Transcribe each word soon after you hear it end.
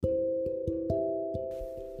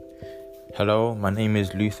Hello, my name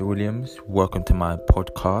is Luther Williams. Welcome to my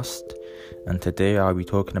podcast. And today I'll be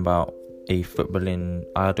talking about a footballing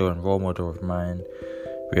idol and role model of mine,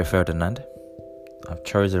 Rio Ferdinand. I've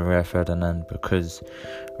chosen Rio Ferdinand because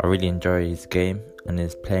I really enjoy his game and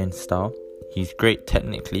his playing style. He's great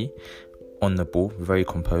technically on the ball, very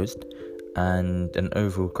composed, and an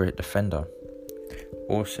overall great defender.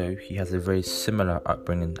 Also, he has a very similar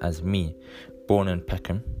upbringing as me. Born in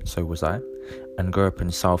Peckham, so was I, and grew up in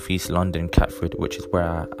southeast London, Catford, which is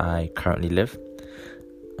where I currently live.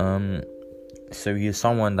 So he is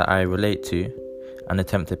someone that I relate to and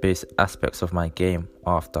attempt to base aspects of my game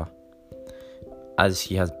after. As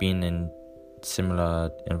he has been in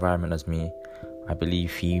similar environment as me, I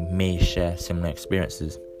believe he may share similar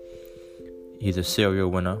experiences. He's a serial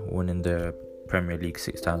winner, winning the Premier League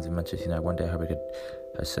 6 times in Manchester United. One day I hope he could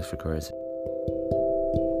have such a career.